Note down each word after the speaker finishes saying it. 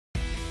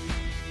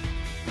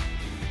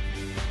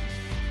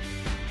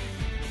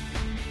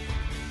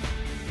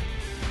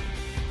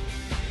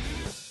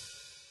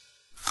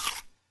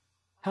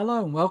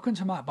Hello and welcome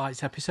to Mac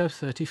Bytes episode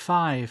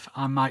 35.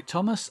 I'm Mike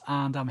Thomas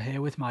and I'm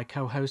here with my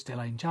co-host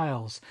Elaine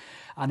Giles.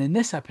 And in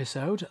this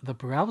episode, the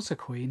Browser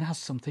Queen has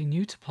something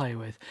new to play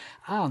with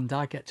and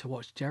I get to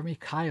watch Jeremy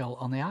Kyle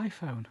on the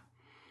iPhone.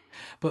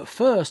 But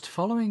first,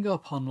 following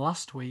up on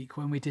last week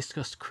when we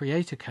discussed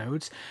creator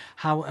codes,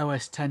 how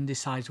OS X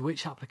decides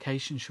which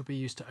application should be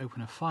used to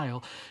open a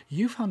file,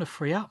 you found a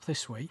free app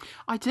this week.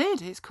 I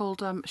did. It's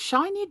called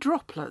Shiny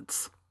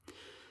Droplets.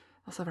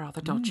 That's a rather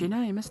dodgy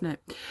name, isn't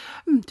it?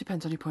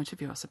 Depends on your point of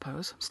view, I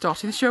suppose.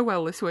 Starting the show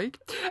well this week.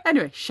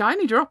 Anyway,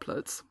 Shiny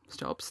Droplets,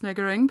 stop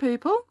sniggering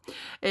people,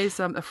 is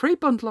a free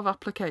bundle of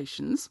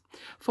applications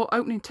for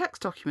opening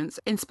text documents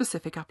in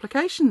specific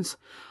applications.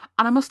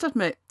 And I must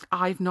admit,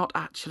 I've not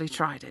actually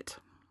tried it.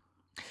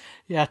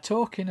 Yeah,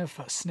 talking of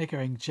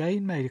sniggering,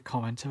 Jane made a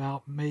comment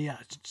about me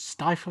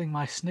stifling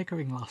my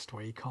sniggering last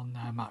week on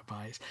Mac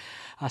Bytes.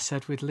 I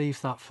said we'd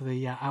leave that for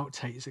the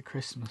outtakes at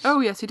Christmas. Oh,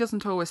 yes, he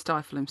doesn't always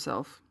stifle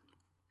himself.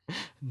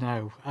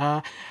 No.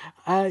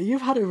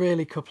 You've had a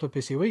really couple of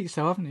busy weeks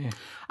though, haven't you?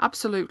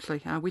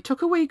 Absolutely. We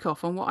took a week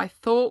off on what I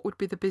thought would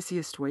be the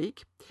busiest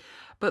week,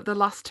 but the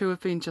last two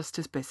have been just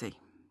as busy.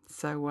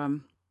 So,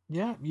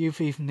 Yeah,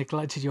 you've even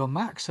neglected your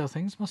Mac, so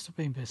things must have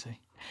been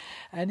busy.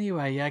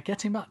 Anyway,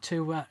 getting back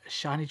to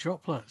Shiny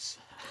Droplets.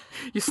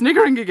 You're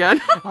sniggering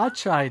again. I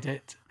tried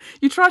it.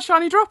 You tried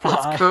Shiny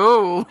Droplets?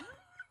 Cool.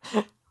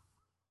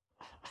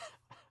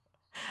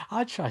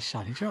 I tried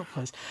Shiny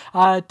Droplets.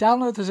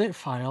 Download the zip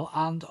file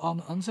and on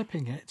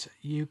unzipping it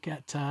you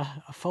get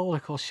a folder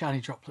called Shiny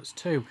Droplets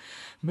 2.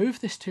 Move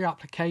this to your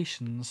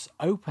applications,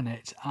 open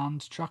it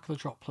and drag the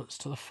droplets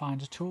to the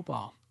Finder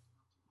toolbar.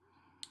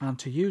 And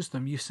to use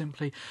them you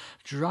simply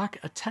drag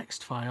a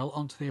text file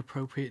onto the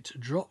appropriate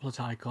droplet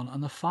icon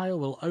and the file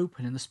will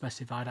open in the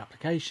specified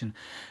application,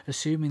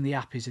 assuming the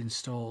app is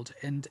installed.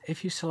 And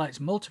if you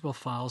select multiple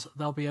files,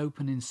 they'll be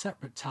open in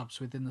separate tabs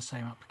within the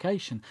same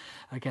application,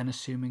 again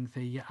assuming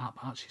the app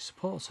actually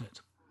supports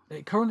it.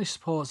 It currently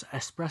supports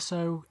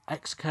Espresso,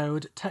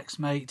 Xcode,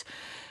 TextMate,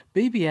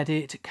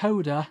 BBEdit,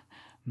 Coda,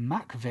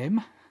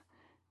 MacVim,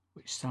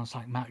 which sounds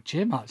like Mac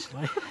Jim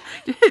actually.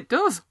 It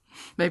does.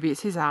 Maybe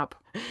it's his app.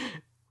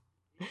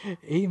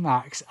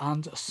 Emacs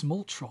and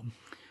Smultron.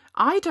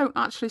 I don't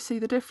actually see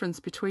the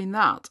difference between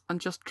that and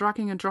just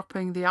dragging and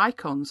dropping the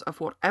icons of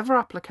whatever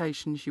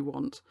applications you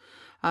want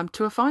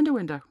to a Finder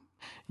window.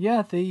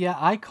 Yeah, the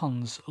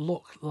icons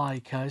look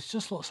like, it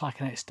just looks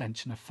like an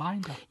extension of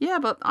Finder. Yeah,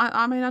 but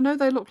I mean, I know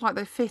they look like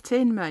they fit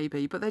in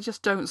maybe, but they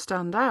just don't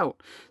stand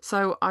out.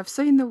 So I've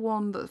seen the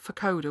one for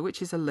Coda,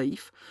 which is a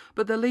leaf,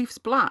 but the leaf's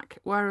black,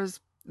 whereas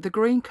the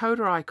green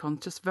Coda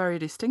icon's just very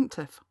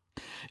distinctive.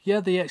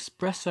 Yeah, the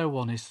Espresso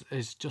one is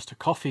just a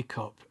coffee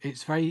cup.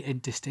 It's very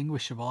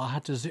indistinguishable. I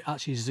had to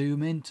actually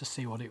zoom in to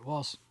see what it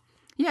was.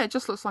 Yeah, it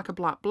just looks like a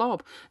black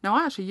blob. Now,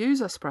 I actually use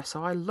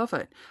Espresso. I love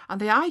it.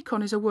 And the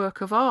icon is a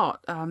work of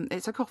art.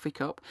 It's a coffee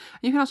cup.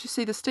 You can actually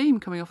see the steam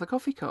coming off the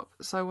coffee cup.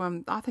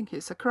 So I think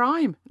it's a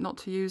crime not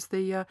to use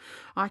the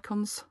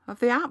icons of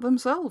the app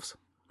themselves.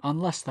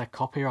 Unless they're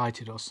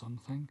copyrighted or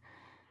something.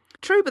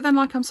 True, but then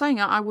like I'm saying,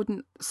 I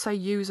wouldn't say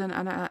use an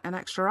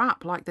extra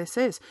app like this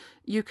is.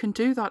 You can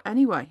do that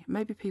anyway.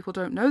 Maybe people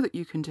don't know that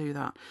you can do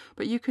that.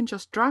 But you can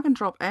just drag and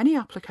drop any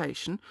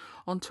application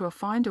onto a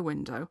Finder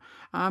window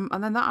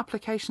and then that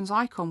application's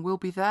icon will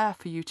be there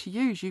for you to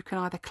use. You can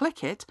either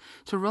click it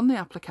to run the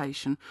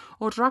application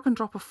or drag and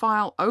drop a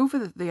file over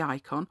the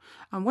icon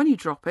and when you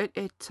drop it,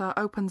 it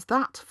opens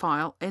that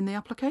file in the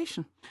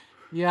application.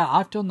 Yeah,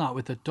 I've done that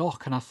with the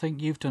dock and I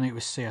think you've done it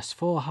with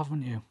CS4,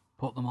 haven't you?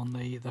 Put them on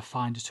the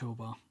Finder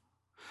toolbar.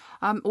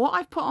 What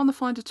I've put on the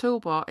Finder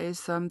toolbar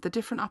is the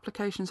different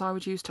applications I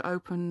would use to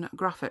open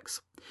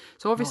graphics.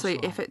 So obviously,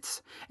 if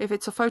it's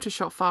a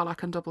Photoshop file, I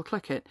can double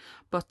click it.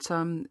 But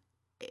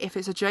if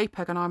it's a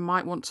JPEG and I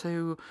might want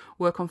to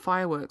work on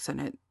fireworks in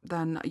it,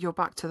 then you're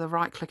back to the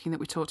right clicking that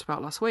we talked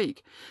about last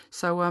week.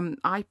 So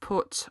I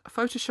put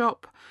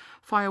Photoshop,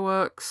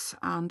 fireworks,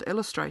 and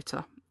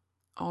Illustrator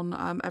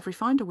on every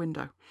Finder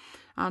window.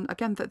 And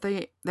again,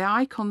 the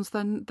icons,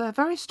 then they're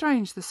very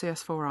strange, the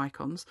CS4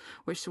 icons,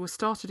 which were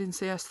started in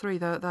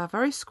CS3. They're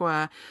very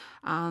square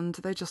and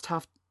they just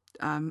have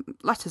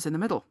letters in the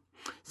middle.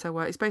 So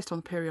it's based on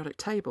the periodic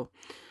table.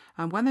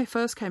 And when they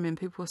first came in,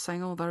 people were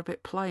saying, oh, they're a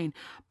bit plain.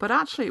 But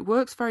actually, it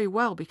works very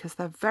well because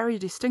they're very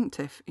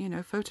distinctive. You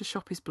know,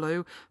 Photoshop is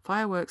blue,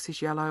 Fireworks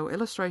is yellow,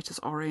 Illustrator's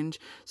orange.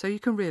 So you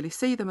can really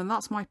see them. And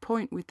that's my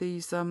point with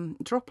these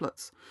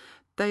droplets.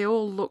 They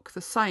all look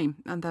the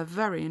same and they're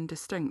very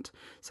indistinct.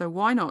 So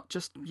why not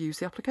just use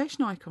the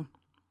application icon?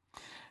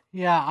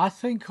 Yeah, I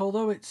think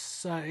although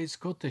it's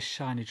good, this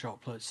Shiny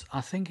Droplets,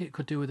 I think it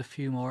could do with a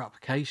few more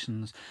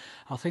applications.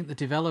 I think the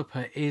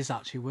developer is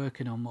actually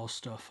working on more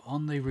stuff.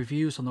 On the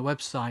reviews on the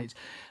website,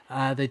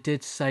 they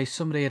did say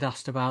somebody had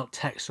asked about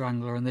Text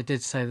Wrangler and they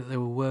did say that they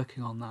were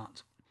working on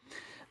that.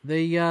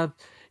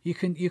 You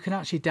can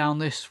actually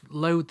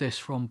load this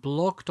from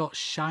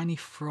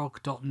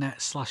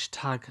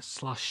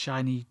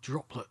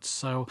blog.shinyfrog.net/tag/shiny-droplets.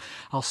 So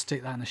I'll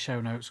stick that in the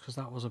show notes because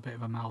that was a bit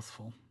of a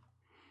mouthful.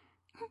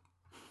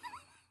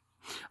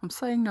 I'm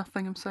saying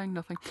nothing.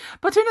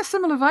 But in a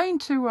similar vein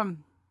to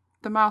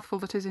the mouthful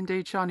that is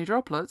indeed Shiny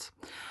Droplets,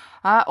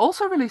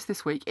 also released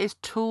this week is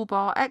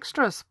Toolbar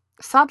Extras.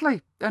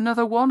 Sadly,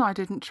 another one I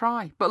didn't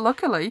try, but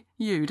luckily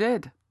you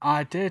did.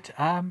 I did.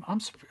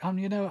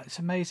 You know, it's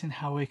amazing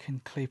how we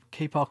can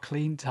keep our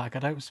clean tag. I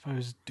don't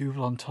suppose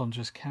double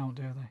entendres count,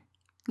 do they?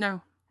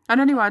 No. And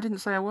anyway, I didn't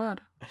say a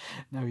word.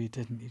 No, you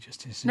didn't. You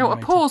just No,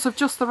 insinuated. a pause of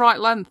just the right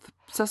length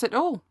says it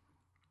all.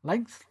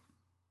 Length?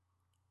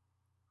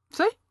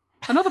 See?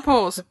 Another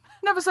pause.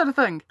 Never said a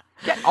thing.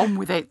 Get on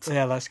with it.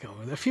 Yeah, let's go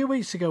with it. A few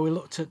weeks ago, we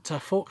looked at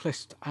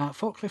Forklift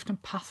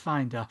and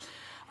Pathfinder.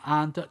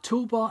 And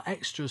Toolbar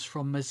Extras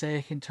from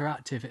Mosaic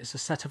Interactive is a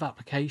set of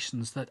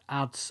applications that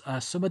adds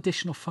some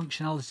additional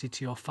functionality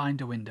to your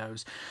Finder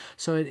windows.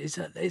 So it's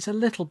a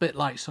little bit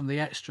like some of the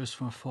extras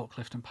from a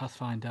Forklift and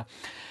Pathfinder.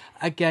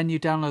 Again, you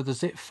download the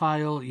zip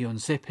file, you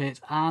unzip it,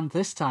 and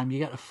this time you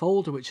get a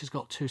folder which has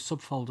got two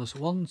subfolders.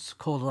 One's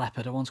called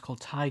Leopard and one's called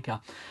Tiger.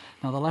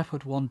 Now, the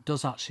Leopard one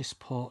does actually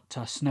support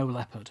Snow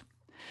Leopard.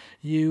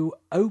 You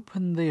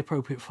open the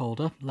appropriate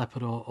folder,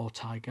 Leopard or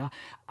Tiger,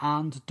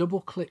 and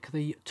double-click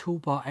the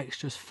Toolbar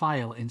Extras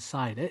file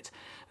inside it.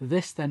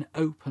 This then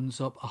opens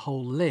up a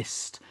whole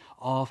list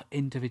of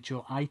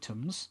individual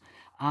items,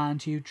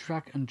 and you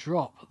drag and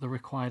drop the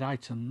required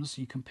items.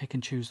 You can pick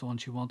and choose the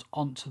ones you want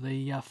onto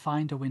the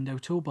Finder window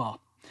toolbar.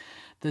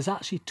 There's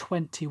actually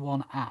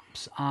 21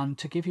 apps, and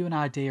to give you an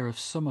idea of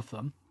some of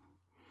them,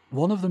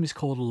 one of them is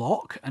called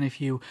Lock, and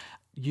if you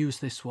use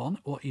this one,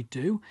 what you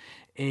do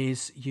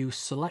is you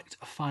select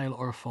a file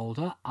or a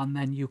folder and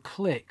then you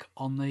click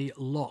on the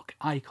lock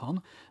icon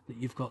that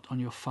you've got on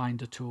your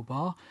Finder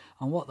toolbar,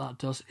 and what that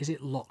does is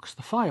it locks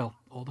the file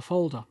or the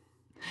folder.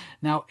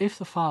 Now, if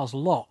the file's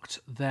locked,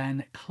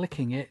 then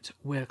clicking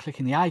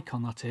the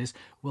icon, that is,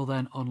 will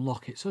then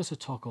unlock it. So it's a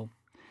toggle.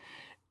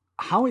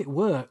 How it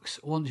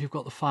works once you've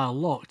got the file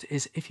locked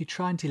is if you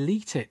try and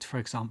delete it, for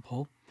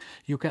example,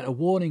 you'll get a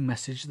warning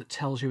message that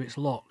tells you it's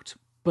locked,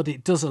 but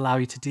it does allow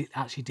you to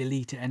actually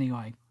delete it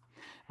anyway.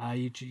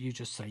 You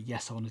just say,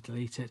 yes, I want to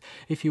delete it.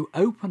 If you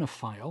open a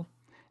file,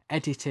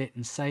 edit it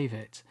and save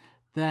it,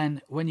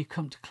 then when you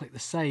come to click the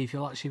save,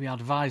 you'll actually be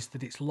advised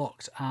that it's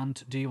locked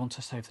and do you want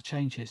to save the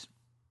changes.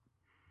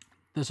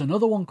 There's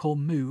another one called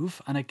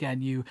Move, and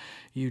again you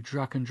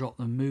drag and drop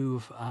the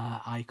Move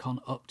icon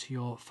up to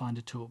your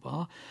Finder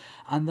toolbar,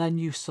 and then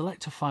you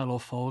select a file or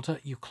folder,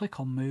 you click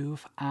on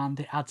Move, and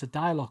it adds a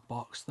dialog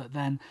box that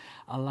then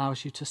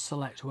allows you to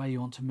select where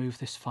you want to move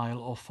this file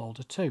or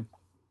folder to.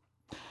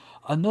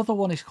 Another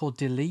one is called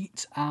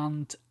Delete,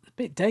 and a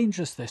bit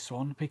dangerous, this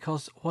one,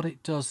 because what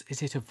it does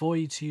is it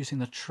avoids using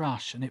the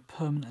trash and it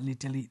permanently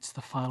deletes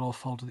the file or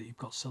folder that you've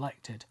got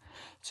selected.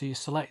 So you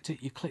select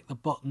it, you click the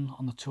button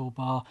on the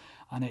toolbar,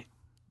 and it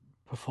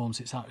performs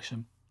its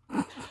action.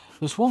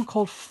 There's one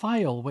called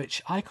File,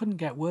 which I couldn't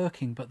get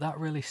working, but that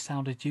really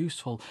sounded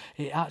useful.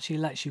 It actually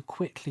lets you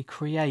quickly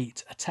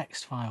create a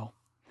text file,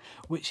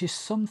 which is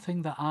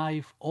something that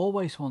I've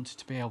always wanted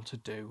to be able to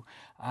do,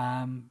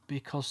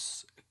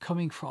 because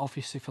coming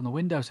obviously from the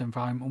Windows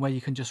environment where you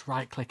can just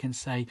right click and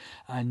say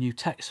a new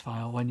text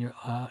file when you're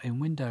in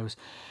Windows.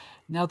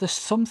 Now there's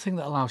something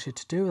that allows you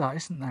to do that,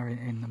 isn't there,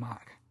 in the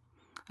Mac?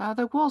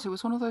 There was. It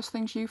was one of those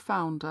things you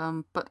found,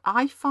 but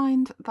I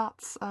find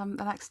that's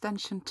an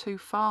extension too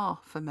far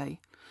for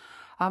me.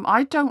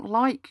 I don't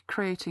like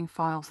creating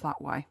files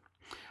that way.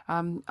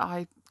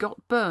 I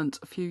got burnt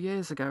a few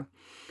years ago.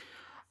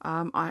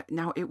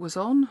 Now it was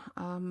on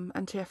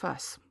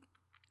NTFS,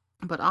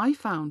 but I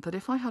found that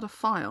if I had a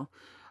file,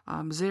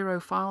 0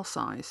 file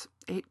size,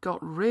 it got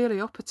really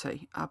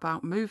uppity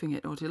about moving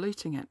it or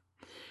deleting it.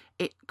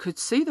 It could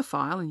see the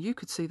file and you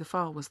could see the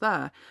file was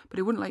there, but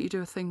it wouldn't let you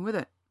do a thing with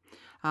it.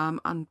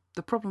 And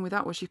the problem with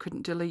that was you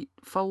couldn't delete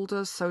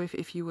folders. So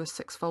if you were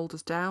 6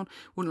 folders down,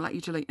 wouldn't let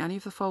you delete any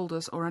of the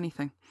folders or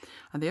anything.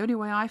 And the only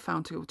way I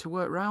found to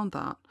work around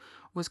that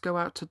was go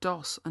out to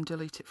DOS and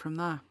delete it from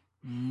there.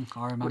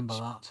 I remember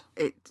that.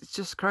 It's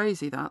just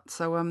crazy, that.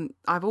 So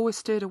I've always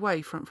steered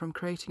away from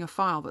creating a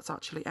file that's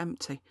actually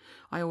empty.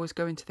 I always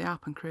go into the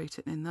app and create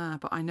it in there,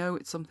 but I know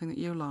it's something that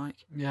you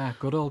like. Yeah,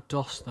 good old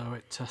DOS, though.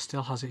 It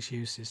still has its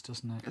uses,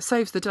 doesn't it? It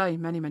saves the day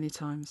many, many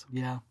times.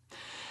 Yeah.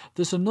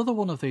 There's another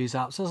one of these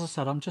apps. As I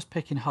said, I'm just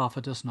picking half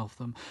a dozen of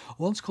them.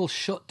 One's called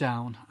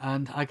Shutdown,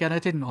 and again, I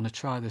didn't want to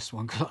try this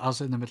one because I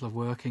was in the middle of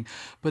working,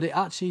 but it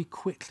actually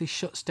quickly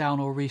shuts down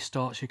or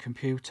restarts your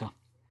computer.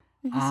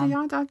 You see,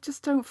 I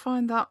just don't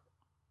find that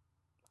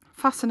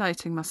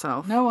fascinating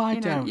myself. No, I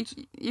don't.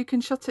 You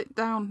can shut it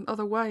down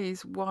other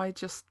ways. Why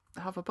just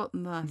have a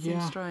button there?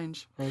 Seems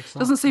strange. Exactly.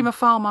 Doesn't seem a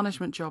file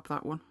management job,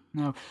 that one.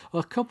 No.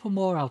 Well, a couple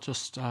more I'll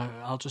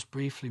just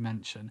briefly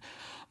mention.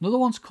 Another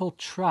one's called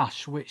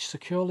Trash, which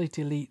securely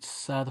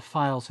deletes the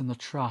files in the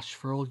trash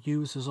for all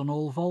users on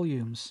all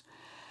volumes.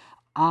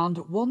 And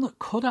one that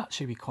could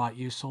actually be quite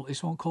useful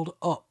is one called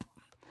Up.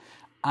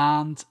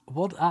 And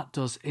what that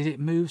does is it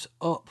moves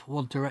up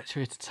one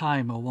directory at a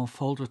time or one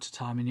folder at a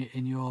time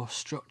in your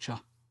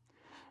structure.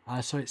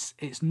 So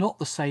it's not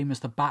the same as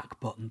the back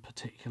button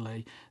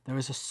particularly. There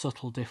is a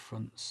subtle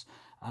difference.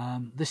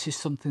 This is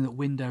something that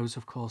Windows,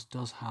 of course,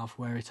 does have,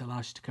 where it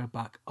allows you to go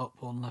back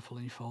up one level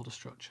in your folder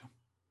structure.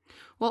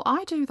 Well,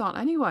 I do that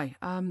anyway.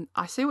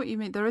 I see what you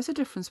mean. There is a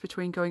difference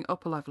between going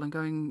up a level and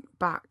going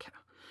back.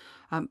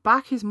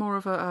 Back is more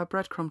of a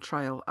breadcrumb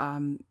trail.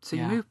 So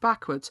you move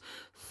backwards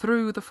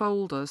through the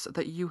folders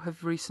that you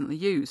have recently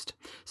used.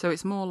 So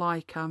it's more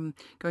like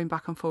going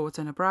back and forwards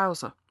in a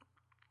browser.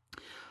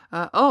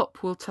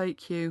 Up will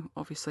take you,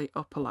 obviously,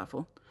 up a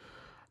level.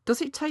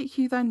 Does it take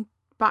you then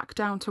back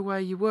down to where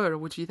you were, or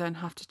would you then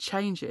have to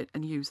change it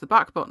and use the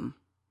back button?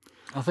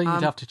 I think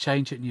you'd have to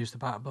change it and use the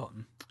back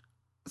button.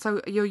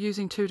 So you're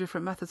using two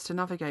different methods to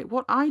navigate.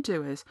 What I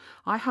do is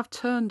I have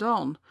turned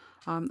on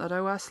at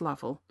OS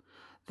level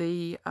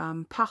the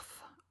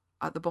path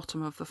at the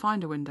bottom of the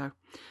Finder window,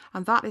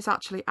 and that is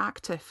actually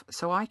active,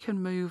 so I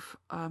can move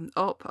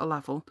up a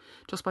level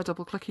just by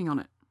double clicking on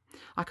it.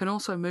 I can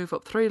also move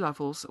up 3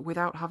 levels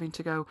without having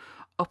to go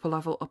up a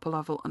level,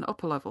 and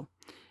up a level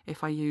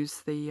if I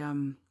use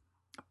the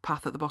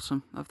path at the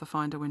bottom of the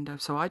Finder window,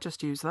 so I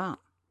just use that.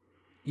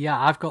 Yeah,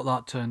 I've got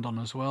that turned on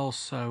as well,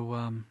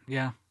 so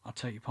yeah, I'll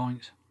take your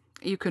point.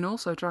 You can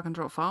also drag and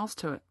drop files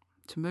to it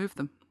to move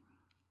them.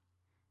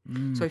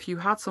 So if you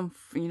had some,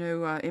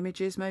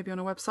 images maybe on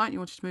a website and you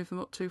wanted to move them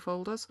up 2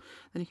 folders,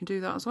 then you can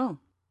do that as well.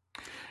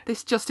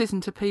 This just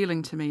isn't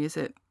appealing to me, is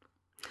it?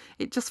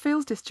 It just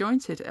feels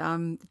disjointed.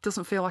 It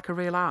doesn't feel like a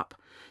real app.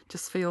 It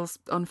just feels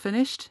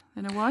unfinished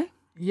in a way.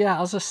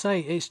 Yeah, as I say,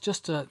 it's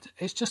just a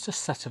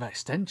set of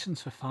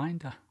extensions for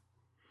Finder.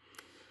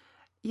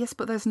 Yes,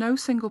 but there's no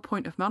single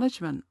point of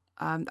management.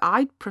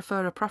 I'd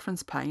prefer a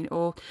preference pane,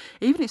 or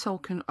even its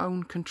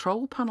own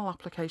control panel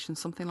application,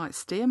 something like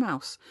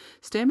SteerMouse.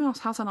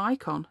 SteerMouse has an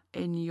icon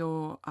in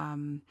your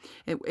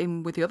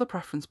with the other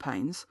preference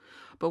panes,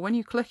 but when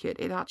you click it,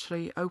 it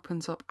actually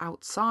opens up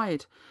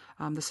outside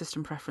the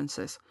system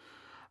preferences.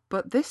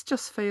 But this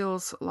just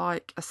feels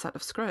like a set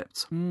of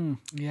scripts.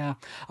 Yeah.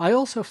 I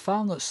also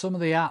found that some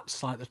of the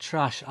apps, like the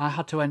Trash, I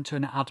had to enter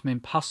an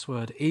admin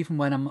password, even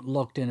when I'm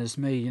logged in as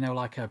me,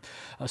 like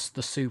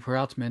the super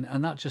admin,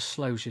 and that just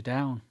slows you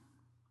down.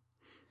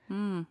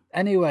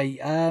 Anyway,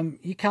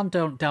 you can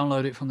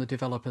download it from the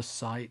developer's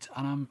site,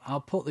 and I'll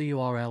put the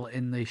URL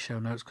in the show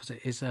notes because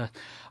it is a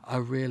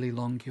really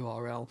long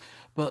URL.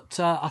 But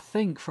I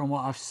think from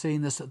what I've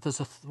seen,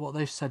 what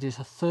they've said is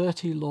a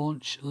 30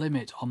 launch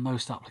limit on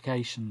most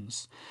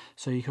applications,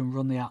 so you can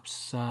run the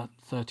apps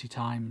 30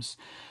 times.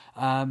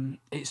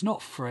 It's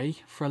not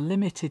free. For a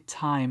limited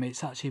time,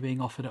 it's actually being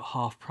offered at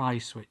half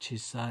price, which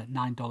is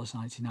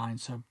 $9.99,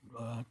 so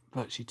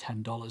virtually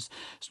 $10.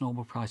 Its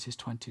normal price is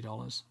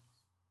 $20.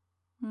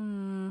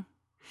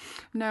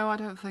 No, I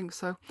don't think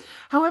so.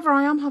 However,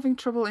 I am having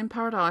trouble in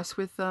Paradise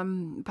with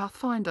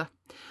Pathfinder,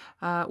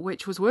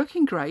 which was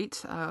working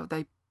great.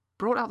 They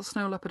brought out the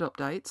Snow Leopard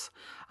updates,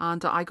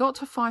 and I got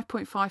to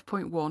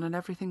 5.5.1 and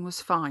everything was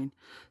fine.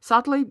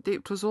 Sadly,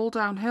 it was all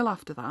downhill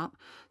after that.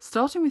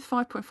 Starting with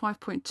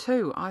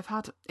 5.5.2, I've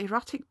had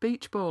erratic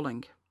beach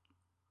balling,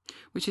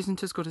 which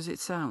isn't as good as it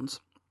sounds.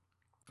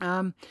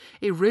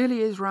 It really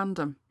is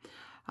random.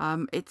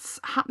 It's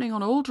happening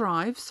on all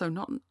drives, so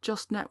not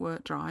just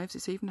network drives,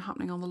 it's even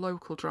happening on the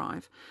local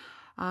drive.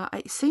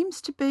 It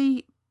seems to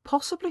be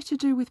possibly to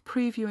do with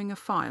previewing a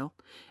file.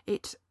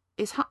 It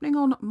is happening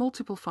on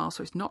multiple files,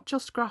 so it's not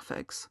just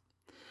graphics.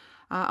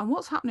 And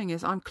what's happening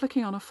is I'm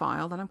clicking on a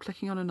file, then I'm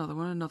clicking on another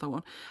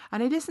one,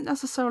 and it isn't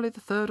necessarily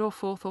the 3rd or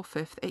 4th or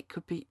 5th, it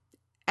could be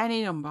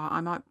any number.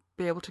 I might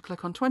be able to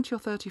click on 20 or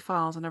 30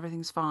 files and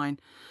everything's fine.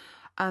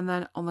 And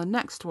then on the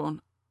next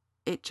one,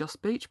 it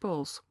just beach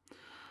balls.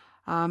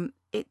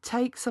 It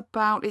takes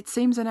it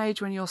seems an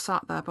age when you're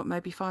sat there, but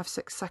maybe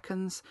 5-6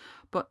 seconds.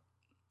 But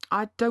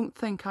I don't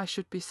think I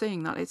should be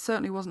seeing that. It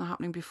certainly wasn't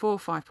happening before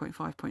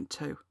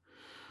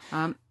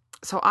 5.5.2.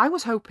 So I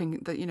was hoping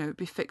that, it'd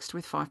be fixed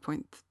with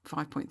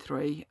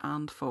 5.3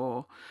 and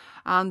 4.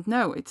 And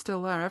no, it's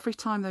still there. Every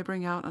time they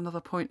bring out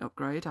another point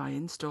upgrade, I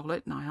install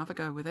it and I have a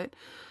go with it.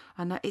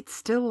 And it's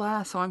still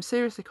there. So I'm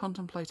seriously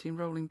contemplating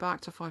rolling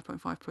back to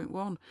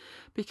 5.5.1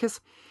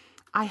 because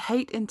I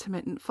hate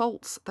intermittent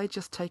faults. They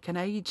just take an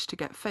age to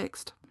get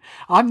fixed.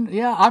 I've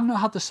not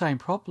had the same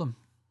problem.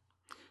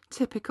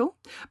 Typical.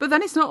 But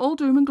then it's not all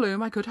doom and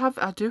gloom. I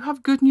do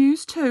have good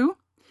news too.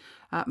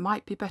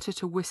 Might be better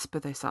to whisper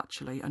this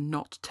actually and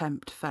not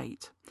tempt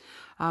fate.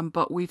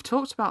 But we've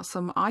talked about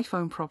some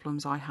iPhone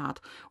problems I had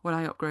when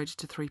I upgraded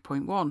to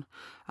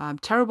 3.1.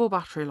 Terrible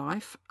battery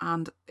life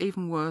and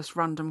even worse,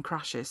 random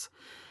crashes.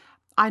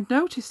 I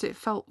noticed it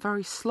felt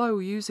very slow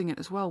using it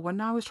as well. When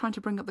I was trying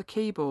to bring up the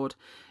keyboard,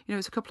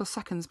 it's a couple of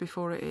seconds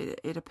before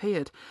it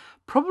appeared.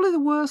 Probably the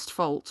worst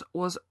fault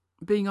was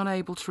being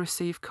unable to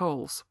receive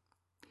calls,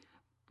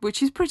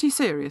 which is pretty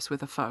serious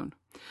with a phone.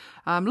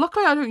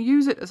 Luckily, I don't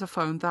use it as a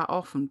phone that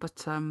often,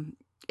 but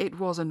it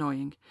was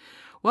annoying.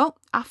 Well,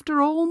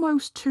 after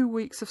almost 2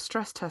 weeks of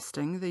stress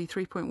testing the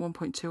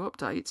 3.1.2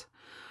 update,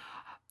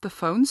 the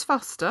phone's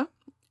faster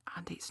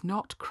and it's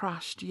not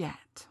crashed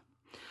yet.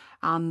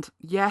 And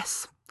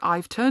yes,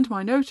 I've turned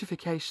my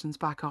notifications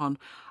back on.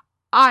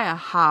 I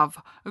have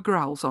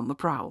growls on the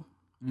prowl.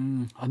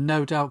 And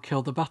no doubt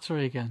killed the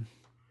battery again.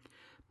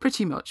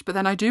 Pretty much, but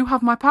then I do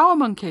have my Power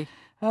Monkey.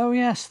 Oh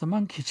yes, the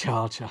monkey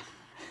charger.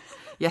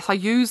 Yes, I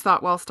used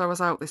that whilst I was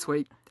out this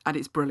week, and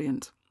it's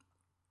brilliant.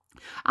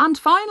 And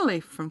finally,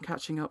 from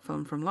catching up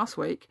from last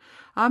week,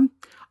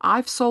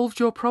 I've solved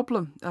your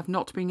problem of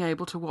not being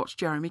able to watch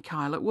Jeremy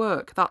Kyle at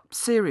work. That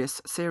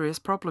serious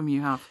problem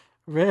you have.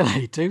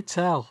 Really? Do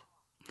tell.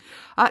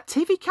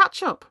 TV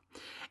Catch Up.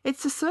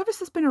 It's a service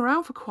that's been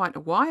around for quite a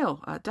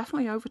while,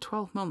 definitely over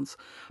 12 months,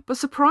 but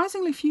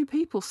surprisingly few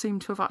people seem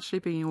to have actually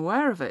been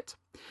aware of it.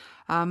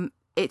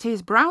 It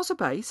is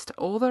browser-based,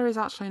 or there is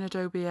actually an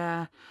Adobe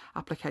Air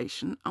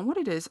application, and what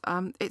it is,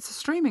 it's a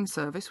streaming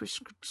service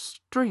which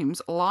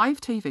streams live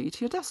TV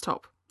to your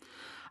desktop.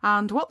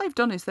 And what they've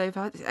done is they've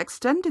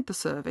extended the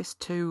service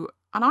to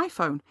an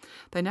iPhone.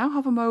 They now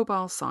have a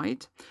mobile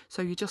site,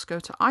 so you just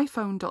go to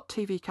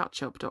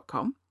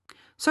iphone.tvcatchup.com.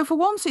 So for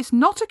once, it's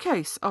not a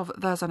case of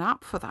there's an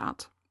app for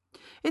that.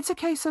 It's a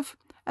case of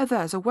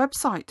there's a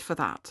website for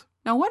that.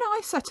 Now, when I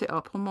set it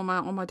up on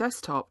my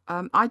desktop,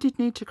 I did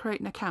need to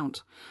create an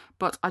account,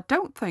 but I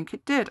don't think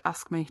it did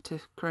ask me to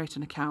create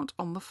an account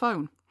on the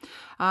phone.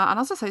 And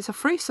as I say, it's a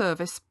free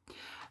service,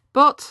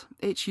 but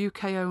it's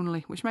UK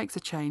only, which makes a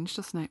change,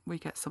 doesn't it? We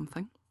get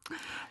something.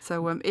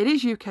 So it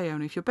is UK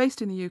only. If you're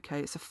based in the UK,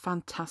 it's a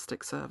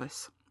fantastic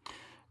service.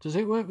 Does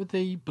it work with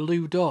the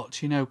blue dot?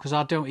 Because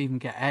I don't even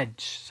get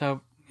Edge.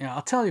 So,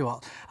 I'll tell you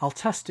what, I'll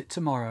test it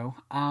tomorrow,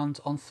 and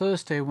on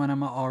Thursday when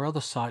I'm at our other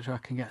site where I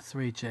can get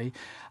 3G,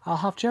 I'll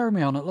have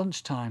Jeremy on at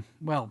lunchtime.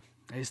 Well,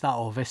 it's that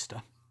or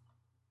Vista.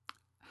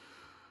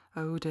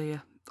 Oh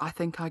dear, I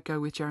think I'd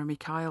go with Jeremy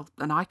Kyle,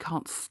 and I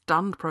can't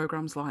stand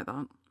programmes like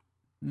that.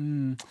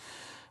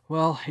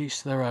 Well,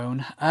 each their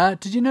own.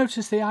 Did you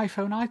notice the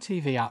iPhone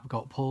iTV app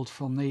got pulled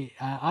from the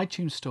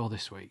iTunes store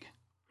this week?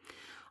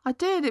 I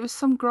did. It was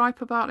some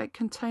gripe about it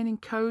containing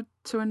code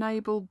to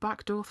enable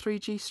backdoor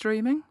 3G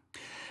streaming.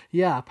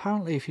 Yeah,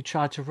 apparently if you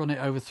tried to run it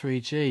over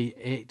 3G,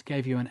 it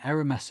gave you an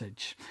error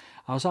message.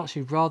 I was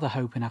actually rather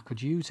hoping I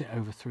could use it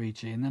over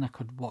 3G and then I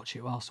could watch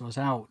it whilst I was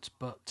out.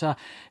 But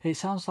it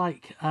sounds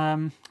like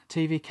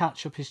TV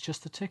Catch-Up is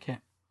just the ticket.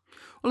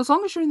 Well, as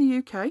long as you're in the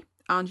UK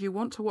and you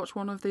want to watch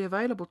one of the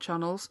available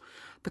channels,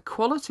 the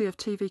quality of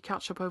TV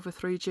Catch-Up over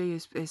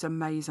 3G is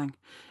amazing.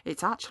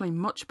 It's actually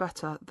much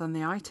better than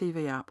the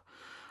iTV app.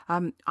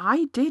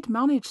 I did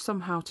manage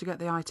somehow to get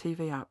the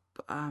iTV app.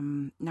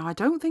 Now, I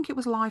don't think it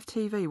was live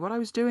TV. What I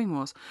was doing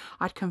was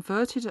I'd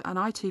converted an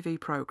ITV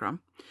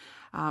programme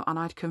and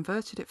I'd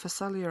converted it for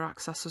cellular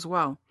access as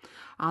well.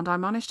 And I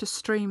managed to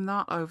stream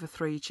that over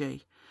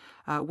 3G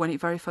when it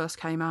very first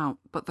came out.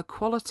 But the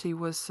quality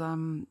was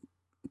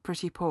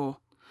pretty poor.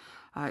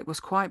 It was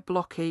quite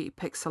blocky,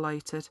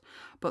 pixelated,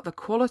 but the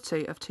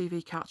quality of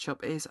TV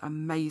Catch-Up is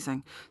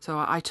amazing.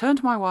 So I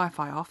turned my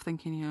Wi-Fi off,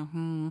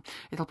 thinking,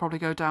 it'll probably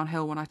go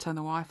downhill when I turn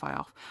the Wi-Fi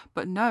off.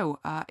 But no,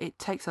 it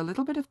takes a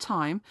little bit of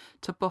time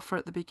to buffer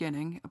at the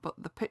beginning, but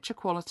the picture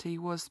quality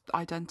was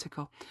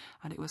identical,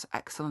 and it was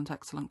excellent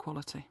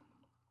quality.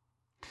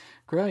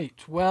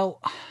 Great. Well,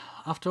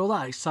 after all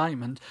that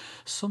excitement,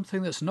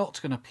 something that's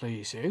not going to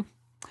please you.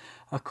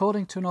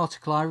 According to an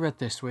article I read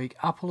this week,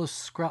 Apple has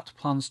scrapped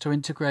plans to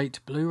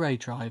integrate Blu-ray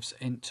drives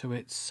into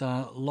its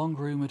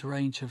long-rumoured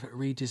range of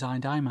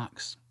redesigned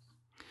iMacs.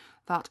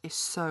 That is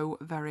so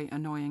very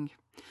annoying.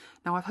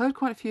 Now, I've heard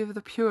quite a few of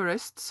the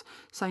purists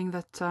saying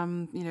that,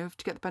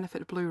 to get the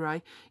benefit of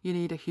Blu-ray, you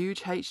need a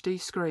huge HD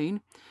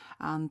screen,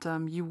 and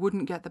you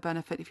wouldn't get the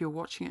benefit if you're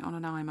watching it on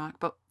an iMac.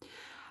 But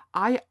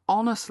I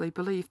honestly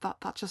believe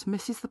that just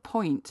misses the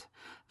point,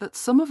 that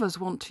some of us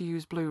want to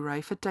use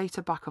Blu-ray for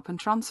data backup and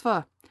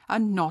transfer,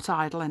 and not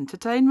idle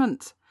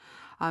entertainment.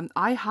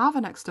 I have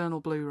an external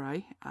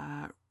Blu-ray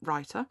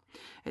writer.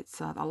 It's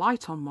a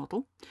Lighton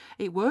model.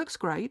 It works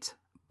great,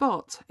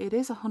 but it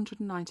is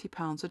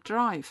 £190 a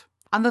drive.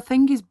 And the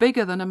thing is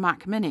bigger than a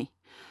Mac Mini.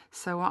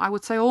 So I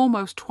would say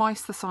almost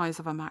twice the size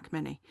of a Mac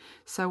Mini.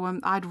 So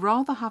I'd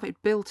rather have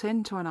it built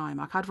into an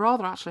iMac. I'd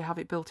rather actually have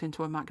it built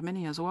into a Mac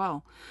Mini as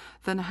well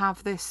than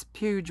have this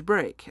huge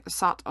brick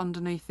sat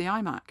underneath the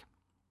iMac.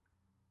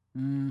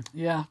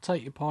 Yeah,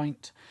 take your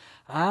point.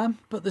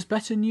 But there's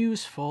better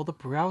news for the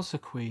browser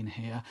queen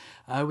here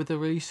with the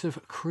release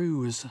of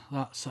Cruz.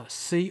 That's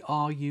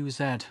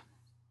C-R-U-Z.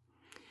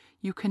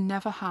 You can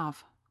never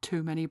have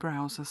too many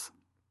browsers.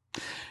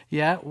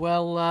 Yeah,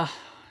 well,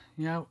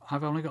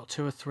 I've only got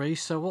 2 or 3,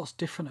 so what's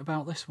different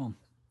about this one?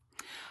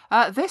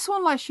 This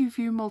one lets you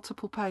view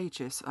multiple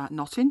pages,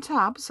 not in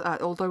tabs,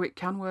 although it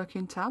can work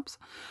in tabs,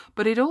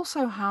 but it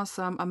also has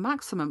a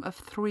maximum of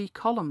 3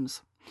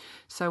 columns.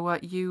 So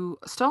you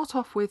start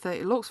off with,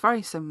 it looks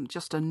very similar,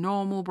 just a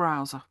normal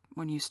browser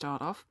when you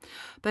start off.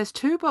 There's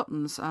 2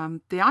 buttons,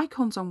 the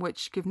icons on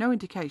which give no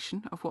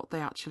indication of what they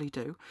actually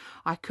do.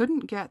 I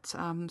couldn't get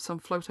some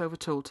float over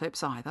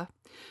tooltips either.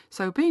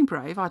 So being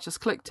brave, I just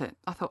clicked it.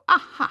 I thought,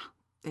 aha!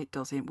 It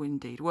does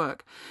indeed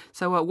work.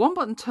 So one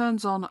button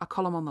turns on a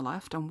column on the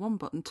left and one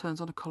button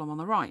turns on a column on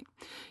the right.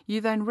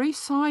 You then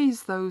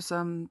resize those,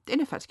 in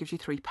effect gives you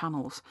 3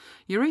 panels.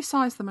 You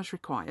resize them as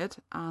required,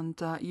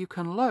 and you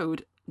can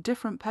load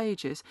different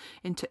pages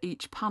into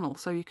each panel,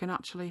 so you can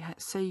actually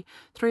see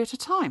 3 at a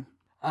time.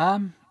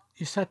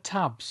 You said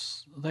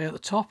tabs. Are they at the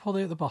top or are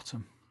they at the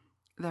bottom?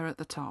 They're at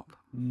the top.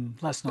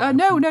 Let's not.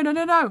 No.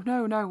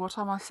 What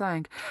am I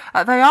saying?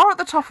 They are at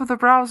the top of the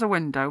browser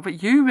window,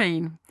 but you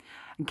mean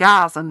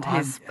Gaz and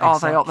his?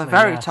 They at the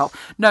very top?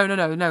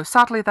 No.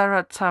 Sadly, they're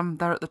at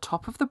the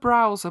top of the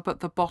browser, but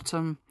the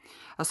bottom,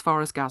 as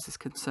far as Gaz is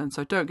concerned.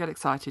 So don't get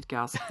excited,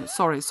 Gaz.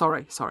 sorry.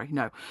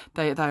 No,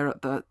 they're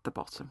at the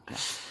bottom.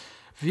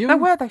 Yeah. They're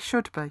where they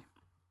should be.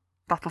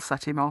 That'll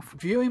set him off.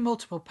 Viewing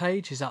multiple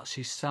pages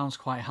actually sounds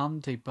quite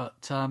handy,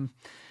 but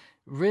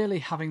really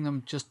having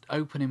them just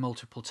open in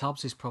multiple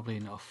tabs is probably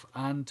enough.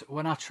 And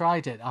when I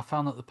tried it, I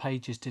found that the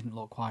pages didn't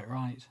look quite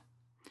right.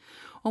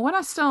 Well, when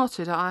I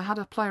started, I had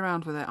a play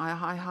around with it.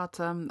 I had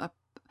a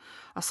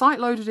site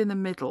loaded in the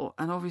middle,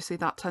 and obviously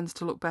that tends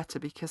to look better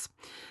because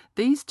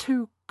these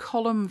 2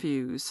 column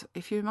views,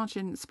 if you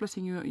imagine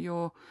splitting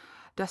your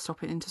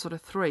desktop into sort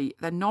of 3,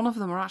 then none of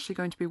them are actually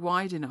going to be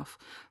wide enough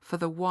for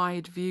the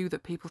wide view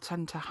that people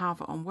tend to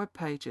have on web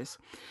pages.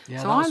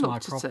 Yeah, so that's my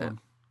problem.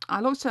 I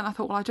looked at it and I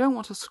thought, well, I don't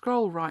want to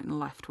scroll right and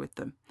left with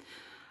them.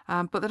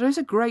 But there is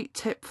a great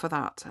tip for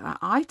that.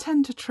 I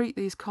tend to treat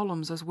these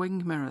columns as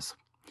wing mirrors.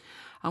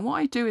 And what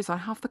I do is I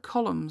have the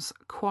columns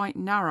quite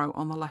narrow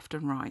on the left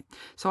and right.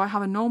 So I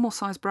have a normal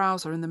size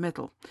browser in the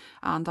middle,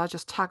 and I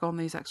just tag on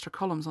these extra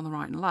columns on the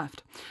right and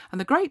left. And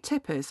the great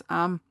tip is,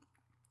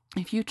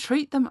 if you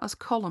treat them as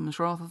columns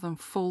rather than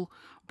full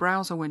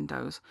browser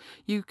windows,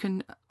 you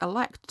can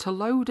elect to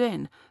load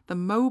in the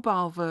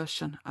mobile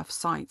version of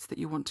sites that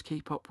you want to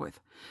keep up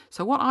with.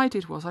 So what I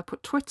did was I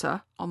put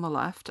Twitter on the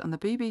left and the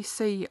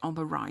BBC on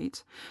the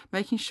right,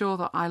 making sure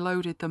that I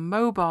loaded the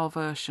mobile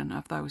version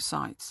of those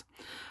sites.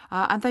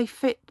 And they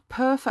fit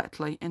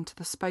perfectly into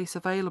the space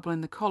available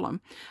in the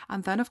column,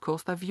 and then of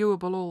course they're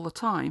viewable all the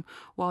time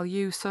while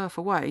you surf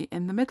away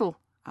in the middle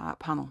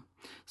panel.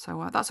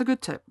 So that's a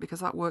good tip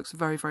because that works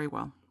very, very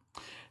well.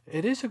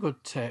 It is a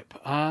good tip,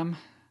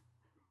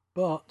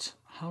 but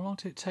how long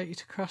did it take you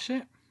to crash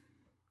it?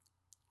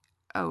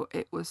 Oh,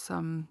 it was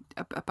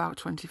about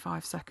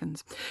 25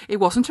 seconds. It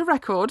wasn't a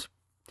record,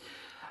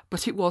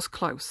 but it was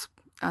close.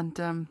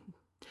 And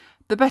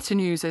the better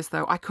news is,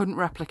 though, I couldn't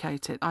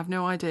replicate it. I've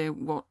no idea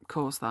what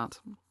caused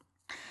that.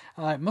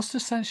 It must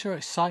have sensed your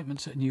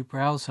excitement at a new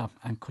browser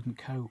and couldn't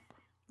cope.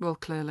 Well,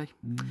 clearly.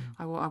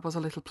 I was a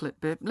little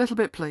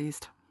bit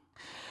pleased.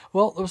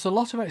 Well, there was a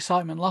lot of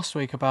excitement last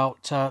week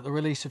about the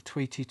release of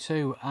Tweety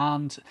 2,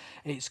 and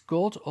it's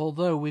good,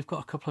 although we've got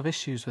a couple of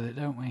issues with it,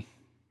 don't we?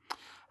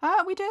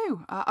 We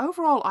do.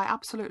 Overall, I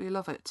absolutely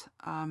love it.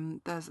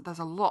 There's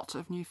a lot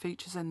of new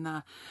features in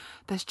there.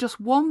 There's just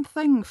one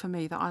thing for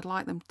me that I'd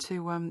like them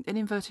to, in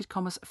inverted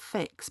commas,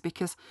 fix,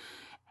 because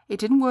it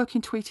didn't work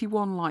in Tweety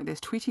 1 like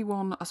this. Tweety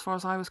 1, as far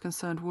as I was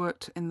concerned,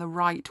 worked in the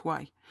right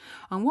way.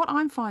 And what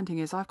I'm finding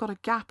is I've got a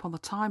gap on the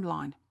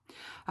timeline.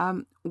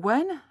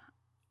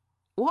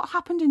 What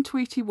happened in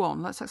Tweety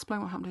 1? Let's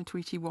explain what happened in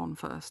Tweety 1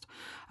 first.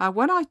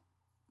 When I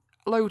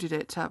loaded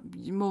it,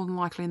 more than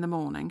likely in the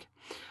morning,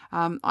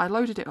 I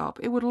loaded it up.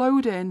 It would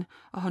load in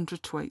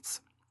 100 tweets.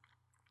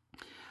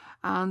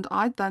 And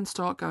I'd then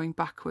start going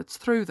backwards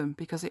through them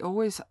because it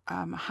always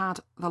had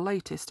the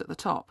latest at the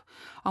top.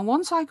 And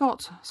once I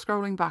got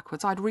scrolling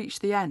backwards, I'd reach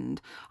the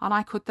end and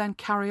I could then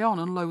carry on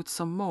and load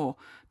some more,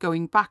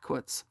 going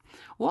backwards.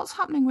 What's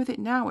happening with it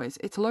now is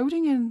it's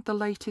loading in the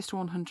latest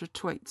 100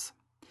 tweets.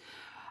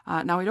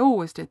 Now, it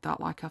always did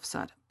that, like I've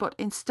said, but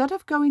instead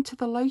of going to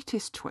the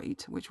latest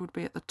tweet, which would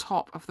be at the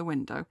top of the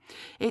window,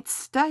 it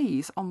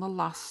stays on the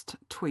last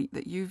tweet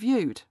that you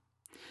viewed.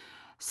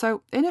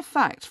 So, in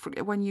effect,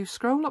 when you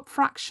scroll up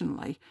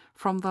fractionally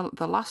from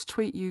the last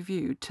tweet you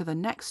viewed to the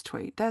next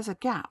tweet, there's a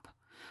gap.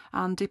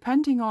 And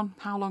depending on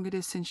how long it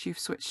is since you've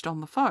switched on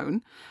the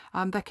phone,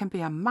 there can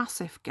be a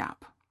massive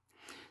gap.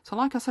 So,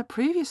 like I said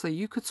previously,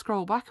 you could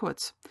scroll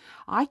backwards.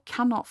 I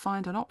cannot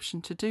find an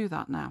option to do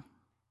that now.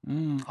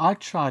 I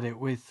tried it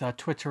with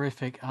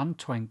Twitterific and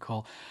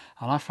Twinkle,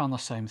 and I found the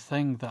same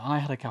thing, that I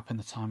had a gap in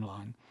the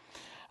timeline.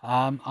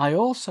 I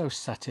also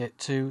set it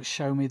to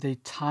show me the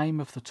time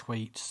of the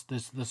tweets.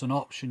 There's an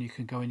option you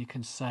can go and you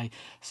can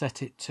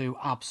set it to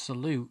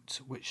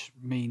absolute, which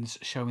means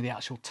show me the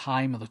actual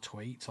time of the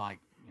tweet, like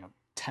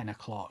 10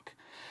 o'clock,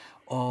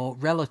 or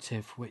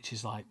relative, which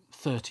is like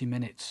 30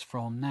 minutes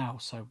from now.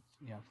 So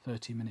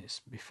 30 minutes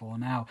before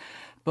now.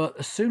 But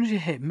as soon as you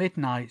hit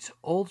midnight,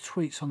 all the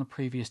tweets on the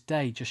previous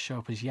day just show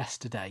up as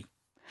yesterday.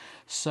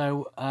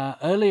 So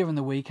earlier in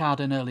the week, I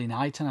had an early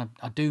night, and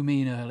I do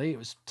mean early. It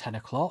was 10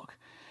 o'clock,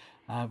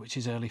 which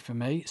is early for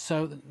me.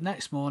 So the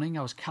next morning,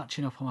 I was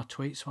catching up on my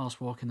tweets while I was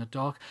walking the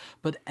dog.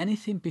 But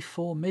anything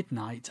before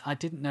midnight, I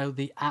didn't know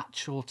the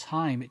actual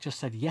time. It just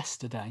said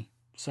yesterday.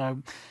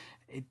 So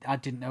I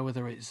didn't know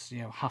whether it's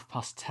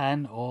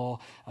 10:30 or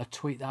a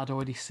tweet that I'd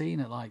already seen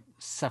at like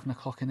 7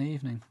 o'clock in the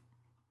evening.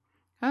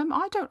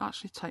 I don't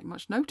actually take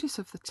much notice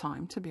of the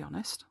time, to be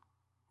honest.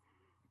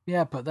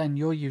 Yeah, but then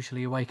you're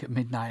usually awake at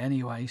midnight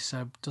anyway,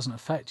 so it doesn't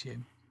affect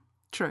you.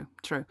 True.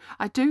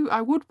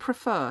 I would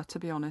prefer, to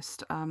be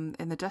honest,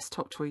 in the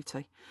desktop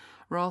Tweety,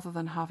 rather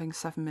than having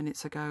 7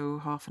 minutes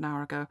ago, half an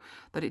hour ago,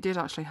 that it did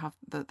actually have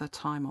the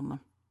time on them.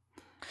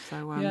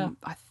 So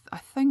I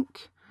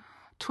think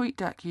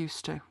TweetDeck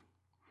used to.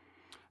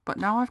 But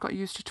now I've got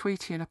used to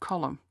Tweety in a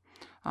column.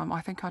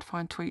 I think I'd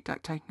find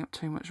TweetDeck taking up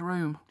too much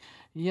room.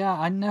 Yeah,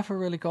 I never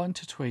really got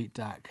into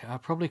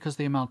TweetDeck, probably because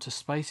the amount of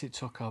space it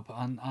took up,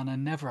 and I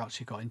never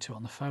actually got into it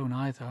on the phone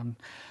either.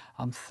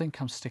 I'm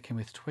sticking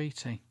with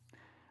Tweety.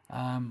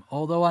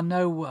 Although I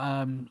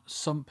know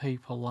some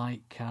people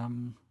like,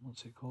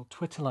 what's it called?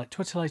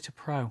 Twitterlator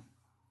Pro.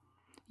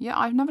 Yeah,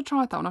 I've never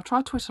tried that one. I've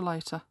tried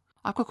Twitterlator.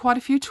 I've got quite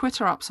a few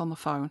Twitter apps on the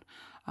phone,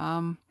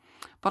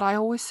 but I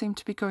always seem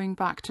to be going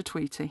back to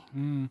Tweety.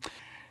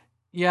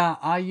 Yeah,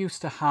 I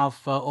used to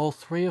have all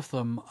three of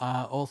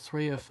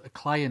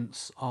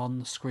clients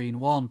on screen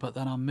one, but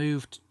then I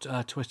moved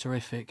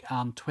Twitterific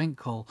and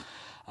Twinkle,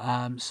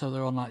 so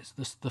they're on like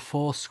the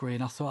fourth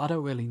screen. I thought I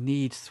don't really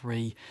need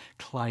 3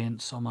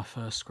 clients on my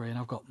first screen.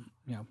 I've got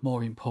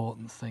more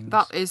important things.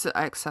 That is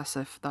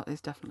excessive. That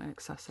is definitely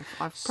excessive.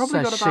 I've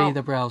probably got about. She,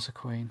 the browser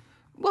queen.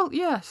 Well,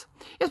 yes,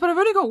 but I've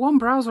only got one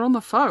browser on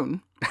the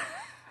phone.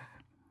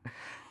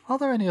 Are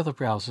there any other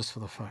browsers for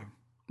the phone?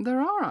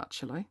 There are,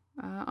 actually.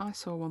 I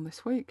saw one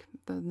this week,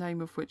 the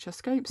name of which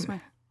escapes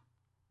me.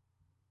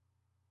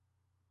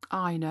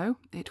 I know,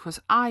 it was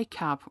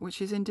iCab,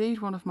 which is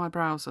indeed one of my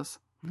browsers.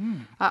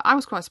 I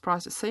was quite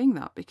surprised at seeing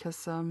that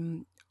because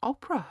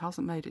Opera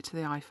hasn't made it to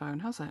the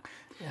iPhone, has it?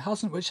 It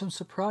hasn't, which I'm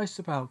surprised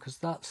about because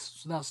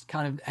that's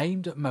kind of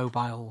aimed at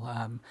mobile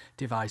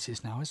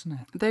devices now, isn't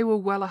it? They were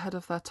well ahead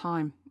of their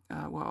time.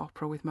 Were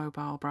Opera with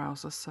mobile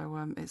browsers,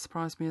 so it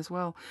surprised me as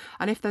well.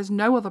 And if there's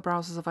no other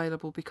browsers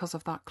available because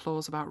of that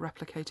clause about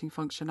replicating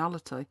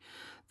functionality,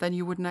 then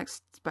you wouldn't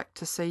expect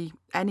to see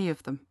any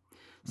of them.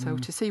 So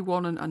to see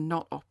one and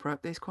not Opera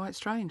is quite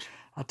strange.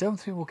 I don't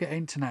think we'll get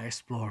Internet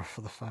Explorer for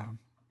the phone.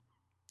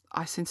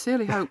 I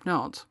sincerely hope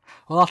not.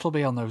 Well, that'll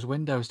be on those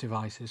Windows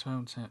devices,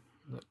 won't it?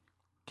 That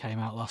came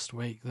out last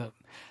week that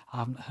I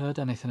haven't heard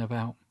anything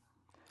about.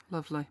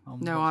 Lovely.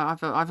 No,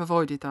 I've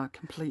avoided that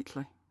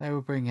completely. They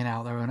were bringing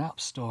out their own app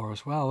store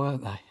as well,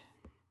 weren't they?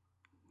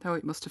 Oh,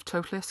 it must have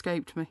totally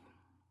escaped me.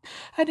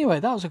 Anyway,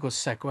 that was a good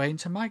segue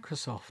into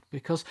Microsoft,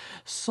 because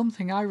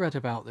something I read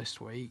about this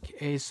week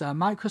is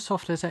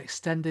Microsoft has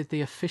extended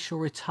the official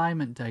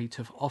retirement date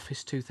of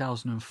Office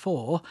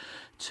 2004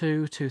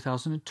 to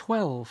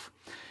 2012.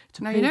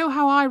 Now, you know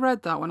how I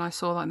read that when I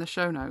saw that in the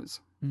show notes?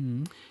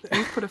 Mm.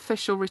 You put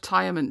official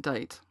retirement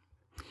date.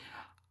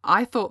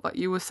 I thought that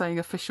you were saying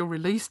official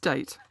release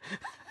date.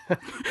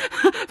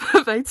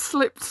 They'd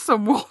slipped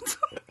somewhat.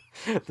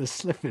 There's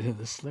slipping and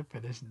there's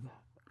slipping, isn't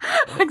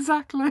there?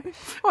 Exactly.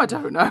 Well, I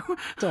don't know.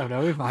 Don't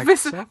know with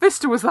Microsoft.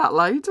 Vista was that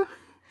late.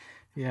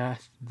 Yeah,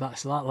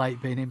 that's that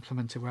late being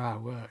implemented where I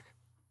work.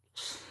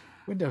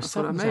 Windows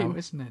 7's out,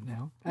 isn't it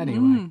now?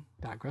 Anyway,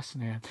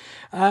 digressing here.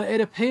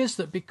 It appears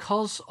that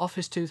because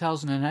Office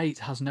 2008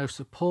 has no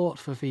support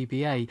for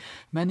VBA,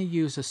 many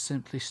users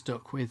simply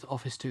stuck with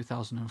Office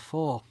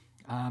 2004.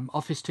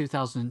 Office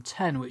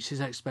 2010, which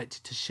is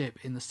expected to ship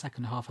in the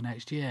second half of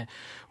next year,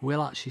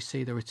 will actually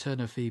see the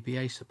return of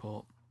VBA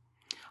support.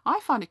 I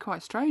find it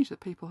quite strange that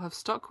people have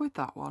stuck with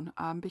that one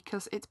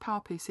because it's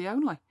PowerPC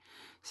only.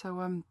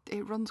 So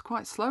it runs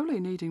quite slowly,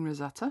 needing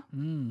Rosetta.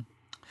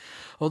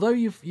 Although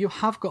you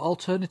have got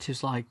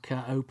alternatives like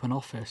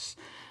OpenOffice,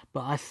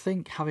 but I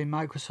think having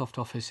Microsoft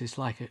Office is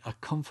like a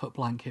comfort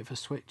blanket for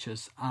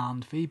switchers,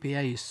 and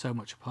VBA is so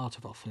much a part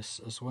of Office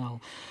as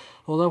well.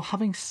 Although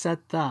having said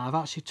that, I've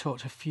actually talked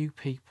to a few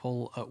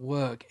people at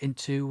work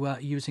into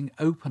using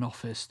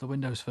OpenOffice, the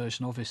Windows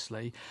version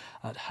obviously,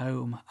 at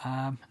home.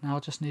 Now I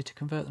just need to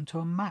convert them to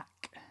a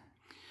Mac.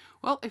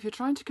 Well, if you're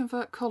trying to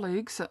convert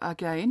colleagues,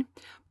 again,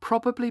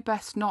 probably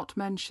best not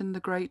mention the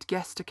great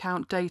guest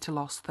account data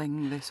loss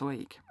thing this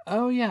week.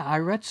 Oh yeah, I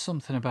read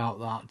something about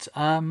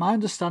that. My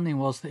understanding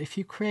was that if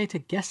you create a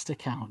guest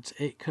account,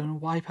 it can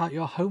wipe out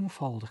your home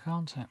folder,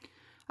 can't it?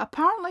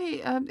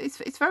 Apparently,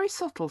 it's very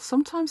subtle.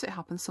 Sometimes it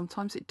happens,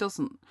 sometimes it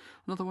doesn't.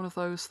 Another one of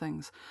those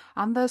things.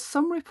 And there's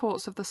some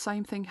reports of the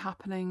same thing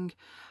happening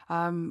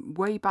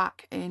way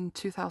back in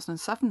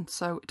 2007,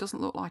 so it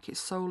doesn't look like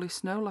it's solely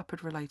Snow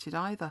Leopard related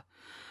either.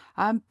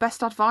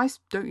 Best advice,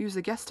 don't use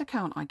the guest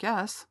account, I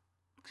guess.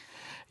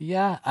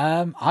 Yeah,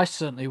 I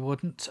certainly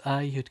wouldn't.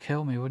 You'd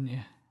kill me, wouldn't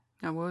you?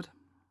 I would.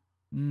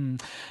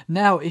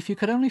 Now, if you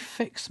could only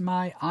fix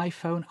my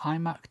iPhone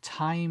iMac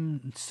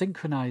time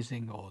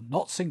synchronizing or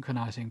not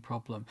synchronizing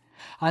problem.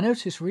 I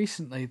noticed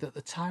recently that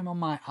the time on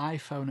my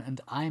iPhone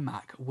and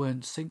iMac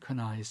weren't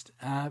synchronized.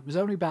 It was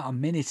only about a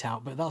minute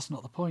out, but that's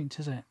not the point,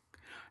 is it?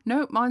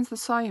 No, mine's the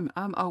same.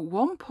 At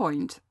one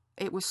point,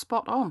 it was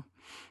spot on.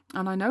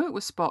 And I know it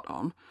was spot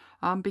on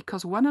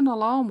because when an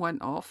alarm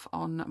went off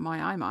on my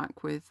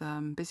iMac with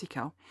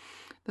BusyCal,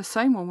 the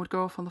same one would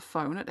go off on the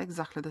phone at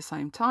exactly the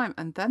same time,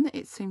 and then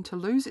it seemed to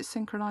lose its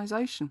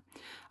synchronization,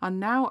 and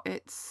now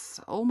it's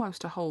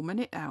almost a whole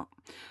minute out.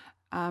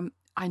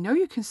 I know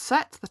you can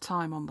set the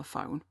time on the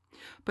phone,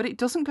 but it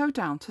doesn't go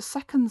down to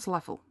seconds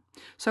level.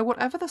 So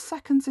whatever the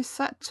seconds is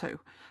set to,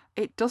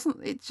 it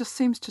just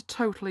seems to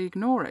totally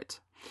ignore it.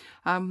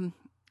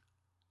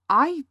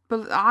 I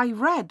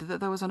read that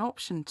there was an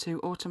option to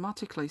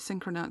automatically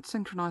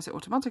synchronize it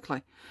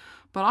automatically,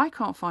 but I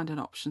can't find an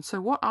option.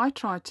 So what I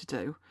tried to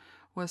do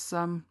was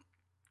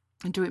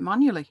do it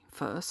manually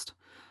first,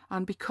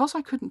 and because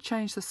I couldn't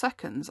change the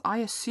seconds, I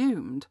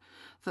assumed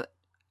that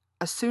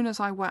as soon as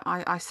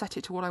I set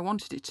it to what I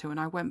wanted it to, and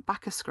I went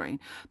back a screen,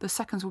 the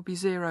seconds would be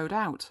zeroed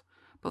out.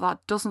 But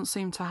that doesn't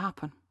seem to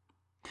happen.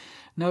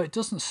 No, it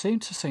doesn't seem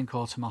to sync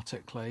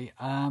automatically.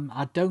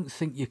 I don't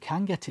think you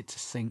can get it to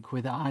sync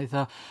with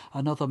either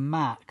another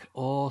Mac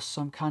or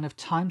some kind of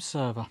time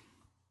server.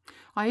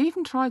 I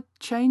even tried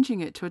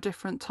changing it to a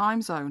different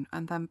time zone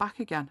and then back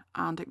again,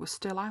 and it was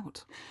still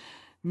out.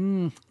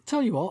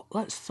 Tell you what,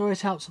 let's throw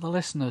it out to the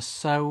listeners.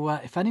 So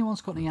if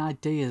anyone's got any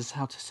ideas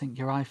how to sync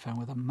your iPhone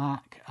with a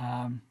Mac,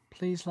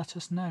 please let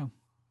us know.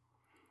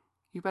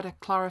 You better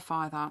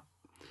clarify that.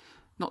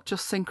 Not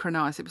just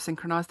synchronise it, but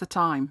synchronise the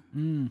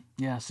time.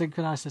 Yeah,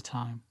 synchronise the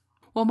time.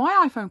 Well,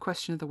 my iPhone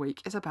question of the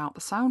week is about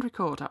the sound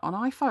recorder on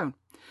iPhone.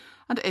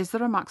 And is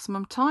there a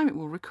maximum time it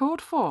will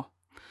record for?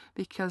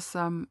 Because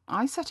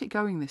I set it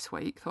going this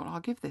week, thought I'll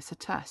give this a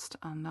test,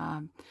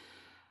 and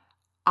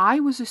I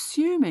was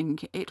assuming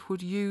it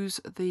would use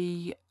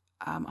the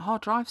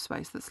hard drive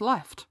space that's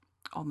left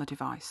on the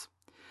device,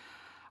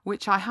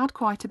 which I had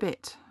quite a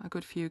bit, a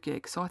good few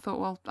gigs. So I thought,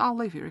 well, I'll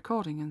leave it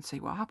recording and see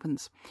what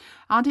happens.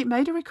 And it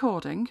made a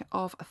recording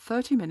of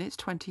 30 minutes,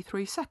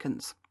 23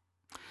 seconds.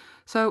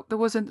 So there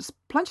was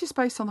plenty of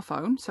space on the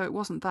phone, so it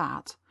wasn't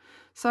that.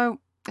 So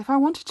if I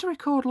wanted to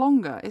record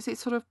longer, is it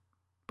sort of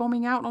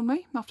bombing out on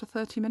me after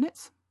 30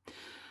 minutes?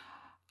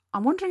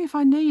 I'm wondering if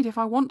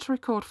I want to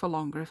record for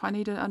longer, if I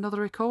need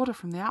another recorder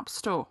from the App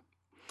Store.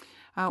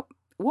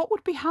 What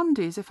would be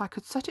handy is if I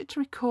could set it to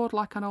record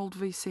like an old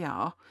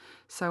VCR,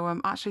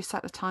 so actually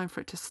set a time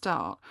for it to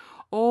start,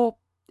 or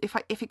if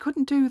it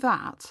couldn't do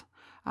that,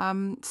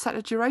 set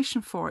a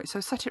duration for it, so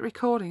set it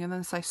recording and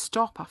then say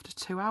stop after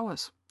 2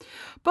 hours.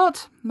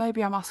 But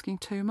maybe I'm asking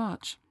too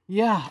much.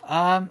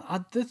 Yeah,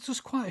 there's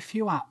just quite a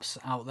few apps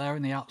out there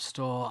in the App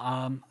Store.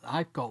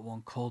 I've got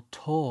one called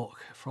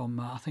Talk from,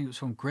 I think it was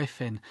from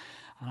Griffin,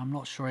 and I'm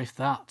not sure if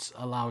that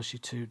allows you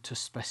to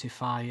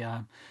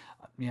specify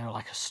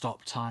like a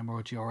stop time or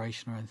a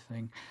duration or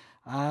anything.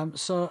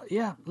 So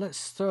yeah,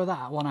 let's throw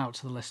that one out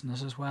to the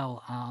listeners as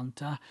well, and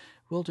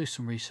we'll do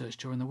some research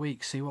during the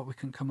week, see what we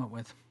can come up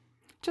with.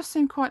 Just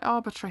seemed quite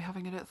arbitrary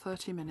having it at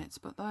 30 minutes,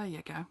 but there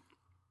you go.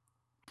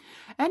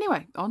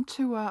 Anyway, on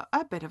to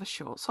a bit of a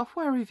short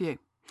software review.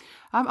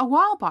 A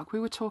while back we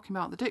were talking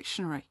about the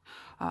dictionary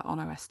on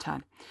OS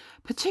X,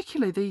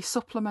 particularly the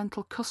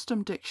supplemental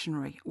custom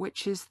dictionary,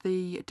 which is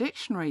the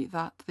dictionary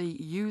that the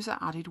user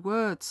added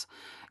words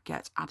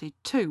get added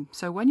to.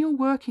 So when you're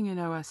working in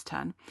OS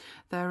X,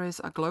 there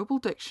is a global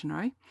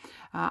dictionary,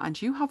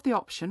 and you have the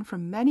option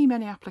from many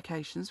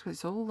applications,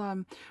 it's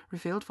all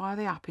revealed via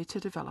the API to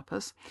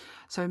developers.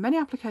 So in many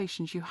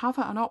applications you have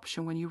an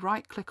option when you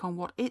right click on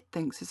what it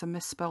thinks is a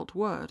misspelt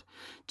word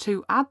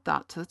to add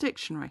that to the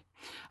dictionary.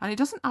 And it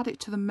doesn't add it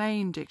to the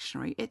main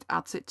dictionary, it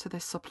adds it to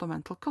this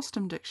supplemental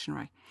custom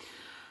dictionary.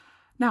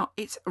 Now,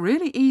 it's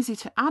really easy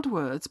to add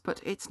words,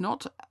 but it's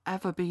not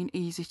ever been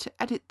easy to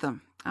edit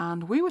them.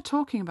 And we were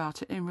talking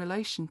about it in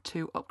relation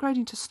to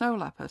upgrading to Snow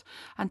Leopard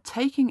and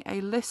taking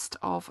a list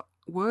of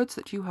words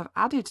that you have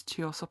added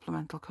to your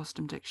supplemental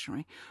custom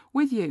dictionary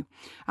with you.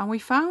 And we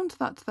found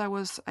that there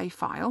was a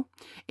file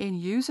in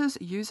user's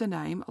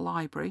username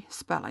library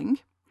spelling,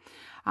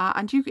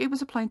 and it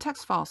was a plain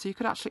text file, so you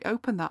could actually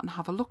open that and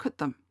have a look at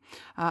them.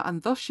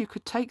 And thus you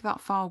could take that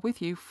file with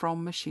you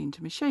from machine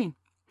to machine.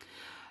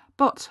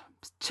 But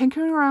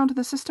tinkering around in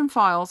the system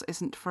files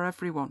isn't for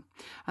everyone,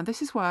 and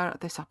this is where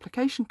this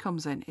application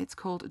comes in. It's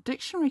called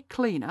Dictionary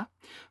Cleaner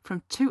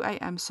from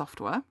 2AM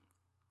Software,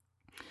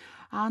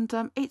 and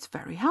it's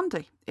very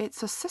handy.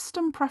 It's a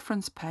system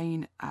preference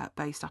pane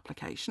based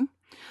application,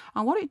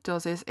 and what it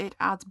does is it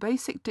adds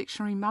basic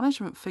dictionary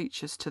management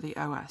features to the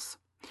OS.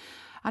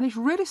 And it's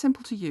really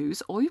simple to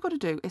use. All you've got to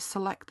do is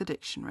select the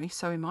dictionary.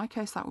 So in my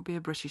case, that would be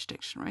a British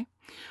dictionary.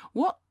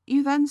 What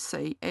you then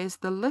see is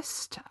the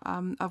list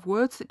of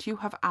words that you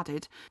have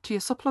added to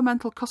your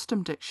supplemental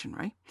custom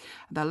dictionary.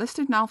 They're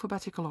listed in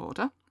alphabetical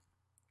order.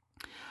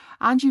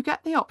 And you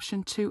get the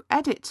option to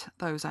edit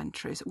those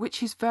entries,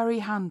 which is very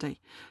handy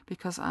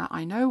because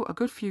I know a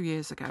good few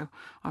years ago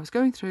I was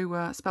going through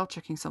spell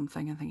checking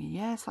something and thinking,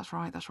 yes, that's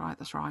right.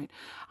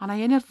 And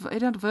I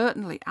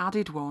inadvertently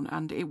added one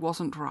and it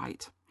wasn't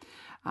right.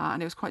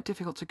 And it was quite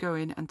difficult to go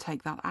in and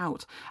take that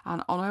out.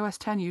 And on OS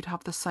X, you'd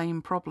have the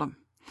same problem.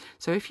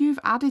 So if you've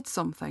added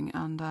something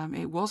and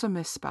it was a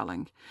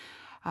misspelling,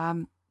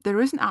 there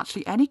isn't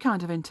actually any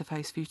kind of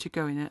interface for you to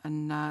go in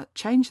and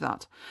change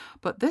that.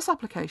 But this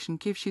application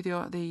gives you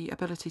the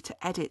ability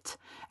to edit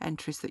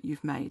entries that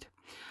you've made.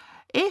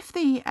 If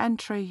the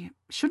entry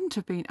shouldn't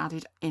have been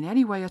added in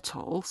any way at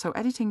all, so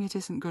editing it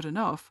isn't good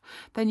enough,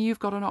 then you've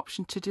got an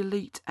option to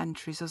delete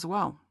entries as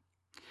well.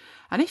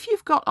 And if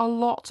you've got a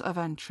lot of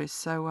entries,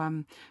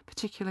 so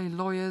particularly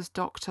lawyers,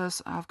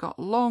 doctors have got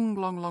long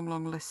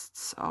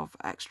lists of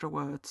extra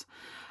words.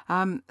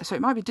 So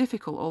it might be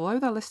difficult, although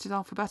they're listed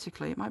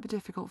alphabetically, it might be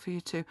difficult for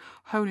you to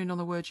hone in on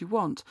the word you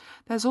want.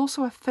 There's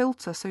also a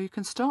filter, so you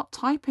can start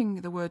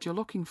typing the word you're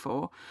looking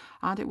for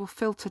and it will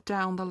filter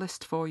down the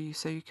list for you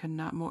so you can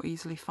more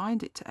easily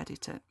find it to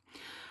edit it.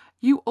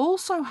 You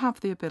also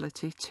have the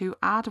ability to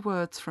add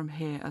words from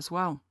here as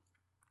well.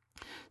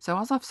 So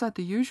as I've said,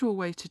 the usual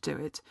way to do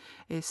it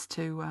is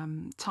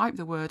to type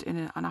the word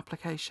in an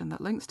application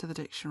that links to the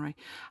dictionary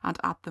and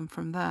add them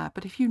from there.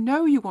 But if you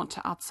know you want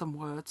to add some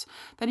words,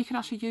 then you can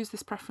actually use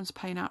this preference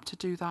pane app to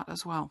do that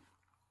as well.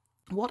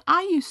 What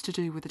I used to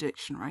do with the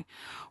dictionary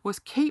was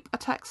keep a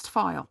text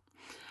file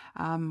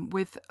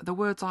with the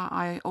words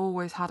I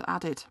always had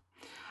added.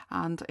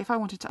 And if I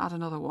wanted to add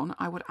another one,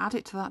 I would add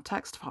it to that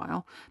text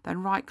file,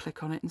 then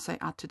right-click on it and say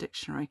Add to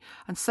Dictionary.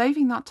 And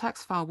saving that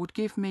text file would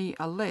give me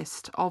a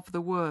list of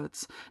the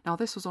words. Now,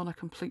 this was on a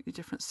completely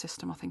different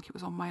system. I think it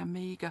was on my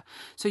Amiga.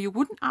 So you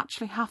wouldn't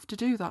actually have to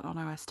do that on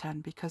OS X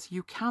because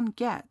you can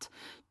get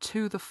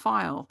to the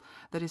file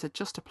that is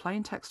just a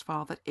plain text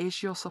file that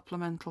is your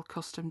supplemental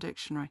custom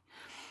dictionary.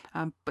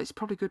 But it's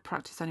probably good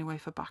practice anyway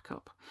for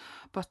backup.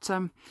 But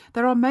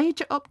there are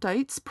major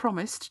updates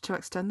promised to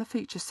extend the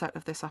feature set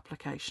of this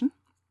application.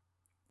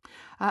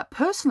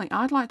 Personally,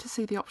 I'd like to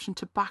see the option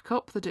to back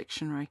up the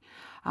dictionary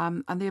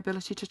and the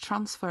ability to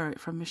transfer it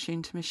from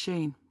machine to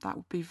machine. That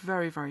would be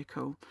very, very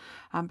cool.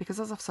 Because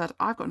as I've said,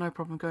 I've got no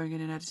problem going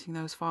in and editing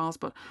those files,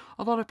 but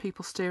a lot of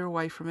people steer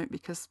away from it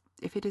because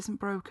if it isn't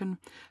broken,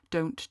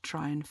 don't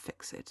try and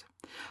fix it.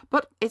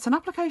 But it's an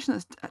application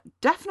that's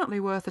definitely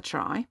worth a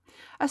try,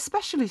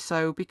 especially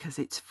so because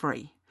it's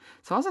free.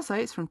 So as I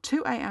say, it's from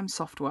 2AM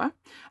Software,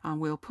 and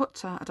we'll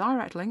put a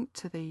direct link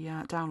to the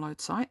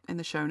download site in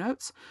the show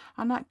notes,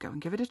 and go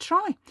and give it a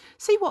try.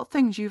 See what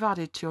things you've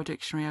added to your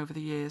dictionary over the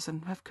years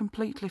and have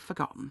completely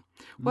forgotten.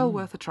 Well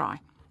worth a try.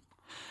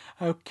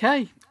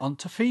 Okay, on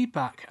to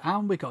feedback.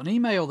 And we got an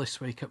email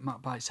this week at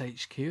MacBites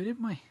HQ,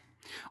 didn't we?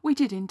 We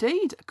did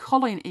indeed.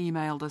 Colin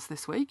emailed us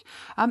this week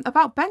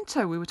about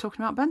Bento. We were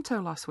talking about Bento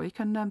last week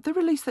and the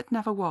release that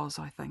never was,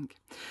 I think.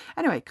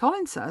 Anyway,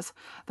 Colin says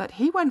that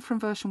he went from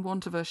version 1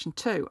 to version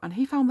 2 and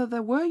he found that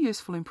there were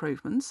useful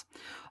improvements.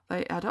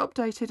 They had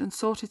updated and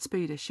sorted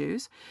speed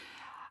issues.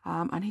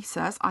 And he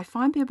says, I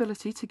find the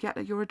ability to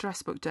get your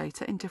address book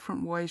data in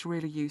different ways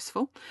really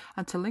useful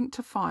and to link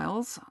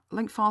files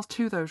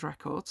to those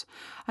records.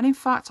 And in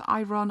fact,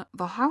 I run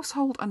the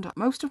household and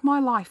most of my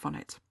life on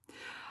it.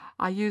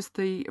 I used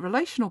the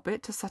relational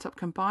bit to set up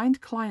combined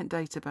client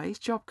database,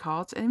 job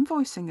cards,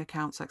 invoicing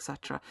accounts,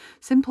 etc.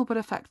 Simple but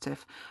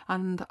effective.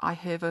 And I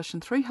hear version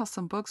 3 has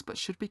some bugs but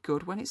should be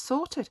good when it's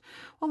sorted.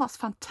 Well, that's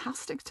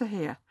fantastic to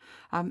hear.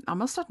 I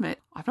must admit,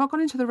 I've not gone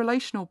into the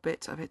relational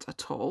bit of it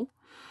at all.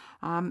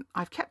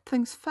 I've kept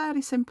things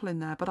fairly simple in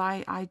there, but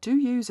I do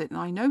use it, and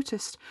I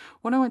noticed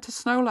when I went to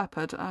Snow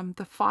Leopard,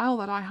 the file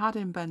that I had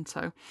in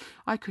Bento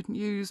I couldn't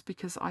use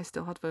because I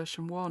still had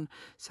version 1,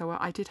 so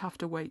I did have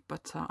to wait,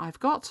 but I've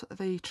got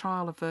the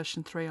trial of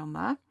version 3 on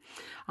there,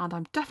 and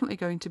I'm definitely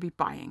going to be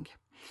buying.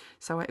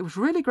 So it was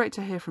really great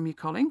to hear from you,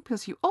 Colin,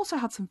 because you also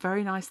had some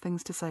very nice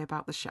things to say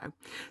about the show.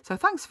 So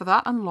thanks for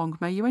that, and long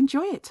may you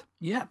enjoy it.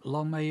 Yep,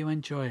 long may you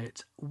enjoy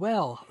it.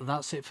 Well,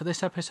 that's it for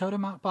this episode of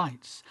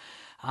MacBites.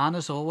 And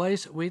as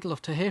always, we'd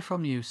love to hear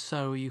from you,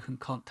 so you can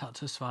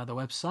contact us via the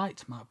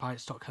website,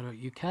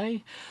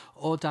 macbites.co.uk,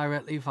 or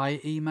directly via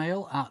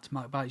email at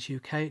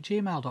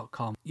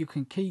macbitesuk@gmail.com. You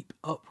can keep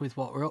up with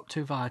what we're up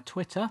to via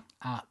Twitter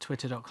at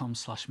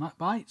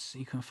twitter.com/macbites.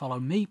 You can follow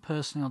me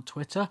personally on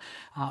Twitter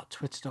at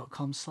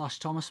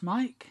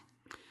twitter.com/thomasmike.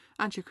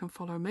 And you can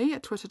follow me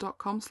at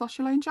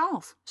twitter.com/Elaine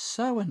Giles.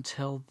 So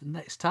until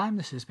next time,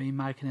 this has been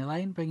Mike and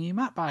Elaine bringing you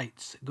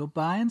MacBites.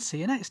 Goodbye and see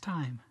you next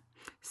time.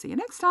 See you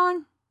next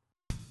time.